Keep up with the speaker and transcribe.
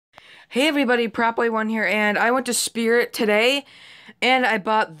Hey everybody, Prop1 here, and I went to Spirit today, and I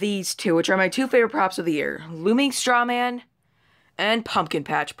bought these two, which are my two favorite props of the year. Looming Strawman and Pumpkin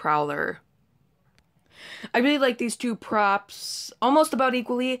Patch Prowler. I really like these two props almost about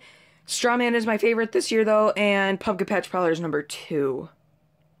equally. Strawman is my favorite this year, though, and Pumpkin Patch Prowler is number 2.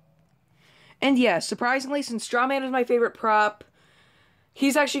 And yes, surprisingly, since Strawman is my favorite prop,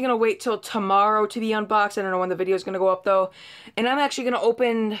 he's actually going to wait till tomorrow to be unboxed. I don't know when the video is going to go up, though. And I'm actually going to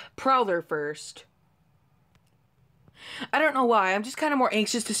open Prowler first. I don't know why. I'm just kind of more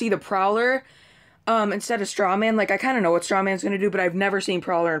anxious to see the Prowler instead of Strawman. Like, I kind of know what Strawman's going to do, but I've never seen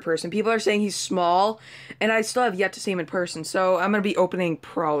Prowler in person. People are saying he's small, and I still have yet to see him in person. So I'm going to be opening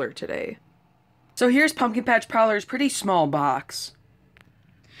Prowler today. So here's Pumpkin Patch Prowler's pretty small box.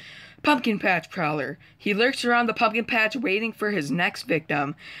 Pumpkin Patch Prowler. He lurks around the pumpkin patch waiting for his next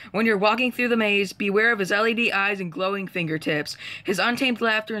victim. When you're walking through the maze, beware of his LED eyes and glowing fingertips. His untamed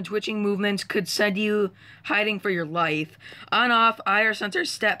laughter and twitching movements could send you hiding for your life. On-off, IR sensor,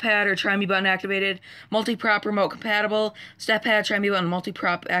 step pad or try me button activated. Multi-prop remote compatible. Step pad, try me button,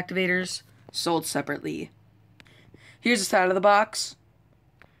 multi-prop activators. Sold separately. Here's the side of the box.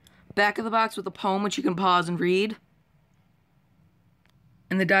 Back of the box with a poem which you can pause and read.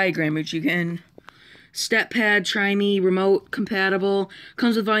 And the diagram, which you can step pad, try me, remote compatible,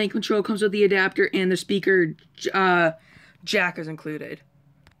 comes with volume control, comes with the adapter, and the speaker jack is included.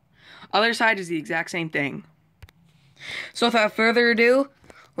 Other side is the exact same thing. So without further ado,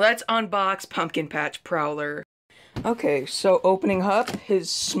 let's unbox Pumpkin Patch Prowler. Okay, so opening up his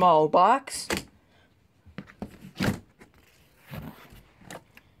small box.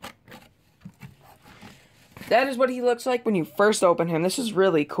 That is what he looks like when you first open him. This is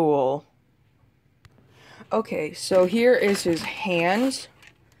really cool. Okay, so here is his hands.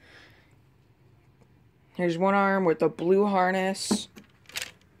 Here's one arm with a blue harness.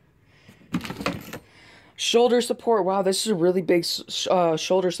 Shoulder support. Wow, this is a really big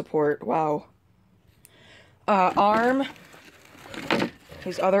shoulder support. Wow. Arm.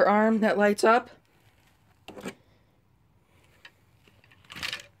 His other arm that lights up.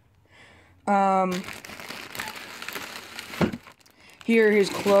 Here are his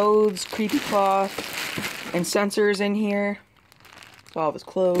clothes, creepy cloth, and sensors in here. All of his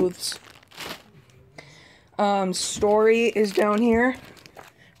clothes. Story is down here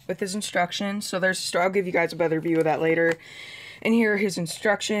with his instructions. So there's a story. I'll give you guys a better view of that later. And here are his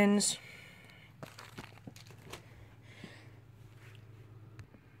instructions.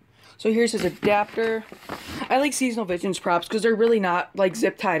 So here's his adapter. I like Seasonal Visions props because they're really not like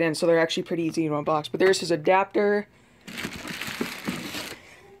zip tied in, so they're actually pretty easy to unbox. But there's his adapter.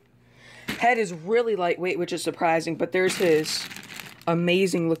 Head is really lightweight, which is surprising, but there's his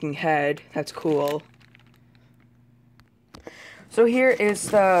amazing looking head. That's cool. So here is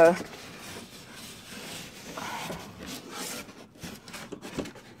the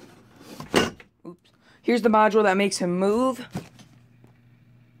here's the module that makes him move.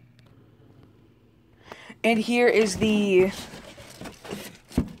 And here is the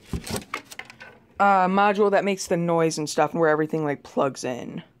module that makes the noise and stuff, and where everything like plugs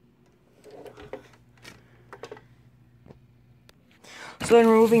in. So then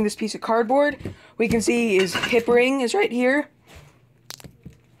removing this piece of cardboard, we can see his hip ring is right here.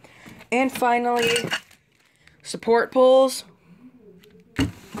 And finally, support poles.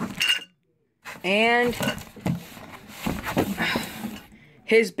 And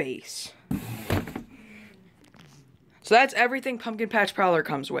his base. So that's everything Pumpkin Patch Prowler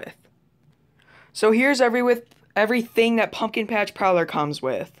comes with. So here's everything that Pumpkin Patch Prowler comes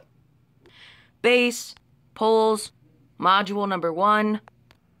with. Base, poles, module number 1,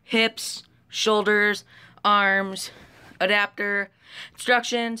 hips, shoulders, arms, adapter,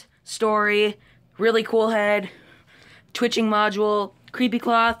 instructions, story, really cool head, twitching module, creepy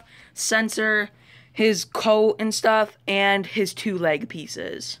cloth, sensor, his coat and stuff, and his 2 leg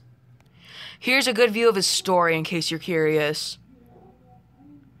pieces. Here's a good view of his story in case you're curious.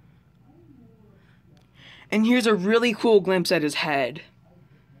 And here's a really cool glimpse at his head.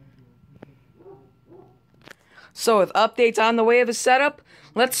 So with updates on the way of his setup,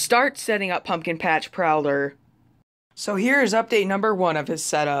 let's start setting up Pumpkin Patch Prowler. So here is update number 1 of his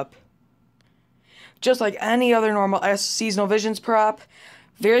setup. Just like any other normal Seasonal Visions prop,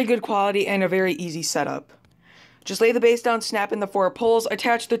 very good quality and a very easy setup. Just lay the base down, snap in the 4 poles,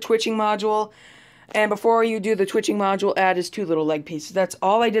 attach the twitching module, and before you do the twitching module, add his 2 little leg pieces. That's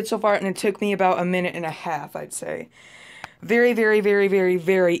all I did so far, and it took me about a minute and a half, I'd say. Very, very, very, very,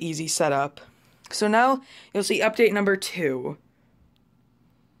 very easy setup. So now, you'll see update number 2.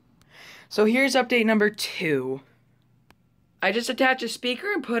 So here's update number 2. I just attached a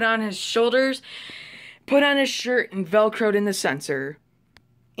speaker and put on his shoulders, put on his shirt, and velcroed in the sensor.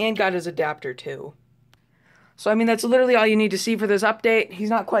 And got his adapter too. So, I mean, that's literally all you need to see for this update. He's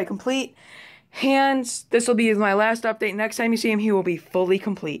not quite complete. Hands, this will be my last update. Next time you see him, he will be fully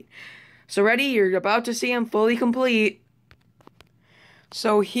complete. So ready? You're about to see him fully complete.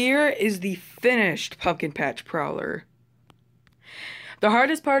 So here is the finished Pumpkin Patch Prowler. The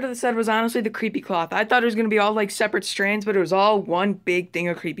hardest part of the set was honestly the creepy cloth. I thought it was going to be all like separate strands, but it was all one big thing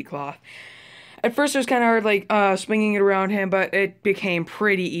of creepy cloth. At first it was kind of hard like swinging it around him, but it became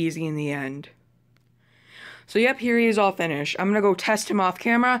pretty easy in the end. So yep, here he is all finished. I'm going to go test him off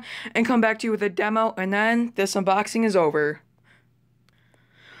camera and come back to you with a demo, and then this unboxing is over.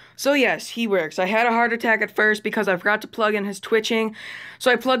 So yes, he works. I had a heart attack at first because I forgot to plug in his twitching.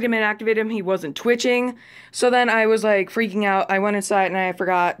 So I plugged him in, activated him, he wasn't twitching. So then I was like freaking out. I went inside and I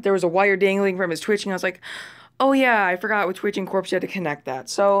forgot there was a wire dangling from his twitching. I was like, oh yeah, I forgot with Twitching Corpse you had to connect that.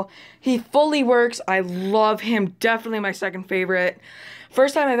 So he fully works. I love him. Definitely my second favorite.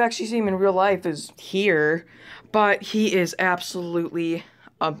 First time I've actually seen him in real life is here. But he is absolutely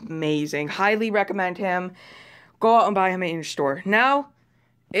amazing. Highly recommend him. Go out and buy him in your store. Now,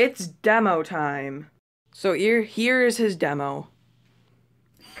 it's demo time. So here is his demo.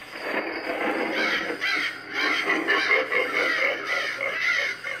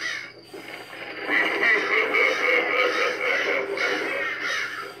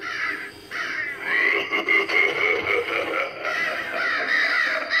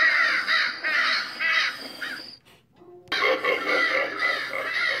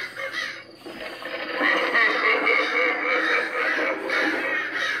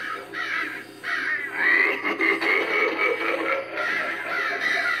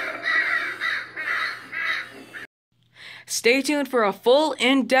 Stay tuned for a full,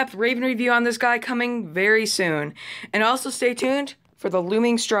 in-depth Raven review on this guy coming very soon. And also stay tuned for the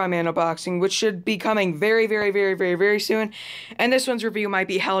Looming Strawman unboxing, which should be coming very, very, very, very, very soon. And this one's review might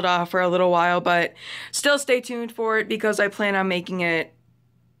be held off for a little while, but still stay tuned for it because I plan on making it,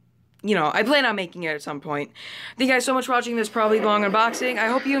 I plan on making it at some point. Thank you guys so much for watching this probably long unboxing. I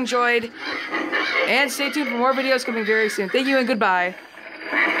hope you enjoyed, and stay tuned for more videos coming very soon. Thank you and goodbye.